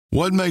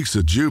What makes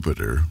a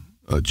Jupiter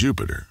a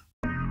Jupiter?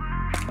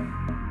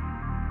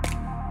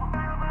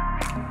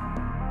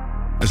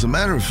 As a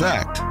matter of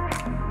fact,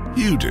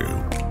 you do.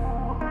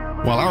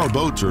 While our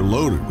boats are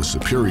loaded with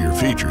superior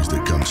features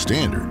that come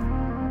standard,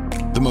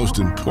 the most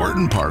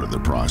important part of the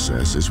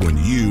process is when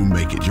you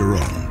make it your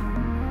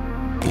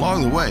own.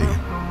 Along the way,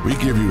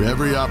 we give you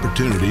every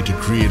opportunity to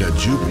create a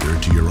Jupiter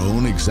to your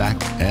own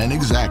exact and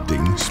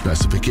exacting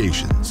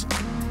specifications.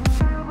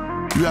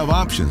 You have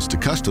options to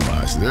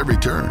customize at every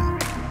turn,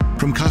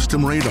 from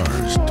custom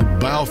radars to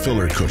bow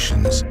filler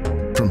cushions,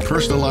 from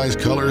personalized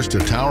colors to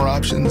tower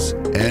options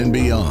and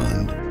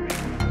beyond.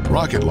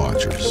 Rocket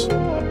launchers,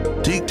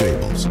 teak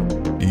tables,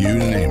 you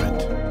name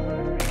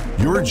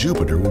it. Your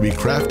Jupiter will be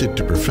crafted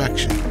to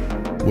perfection,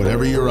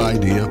 whatever your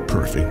idea of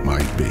perfect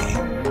might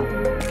be.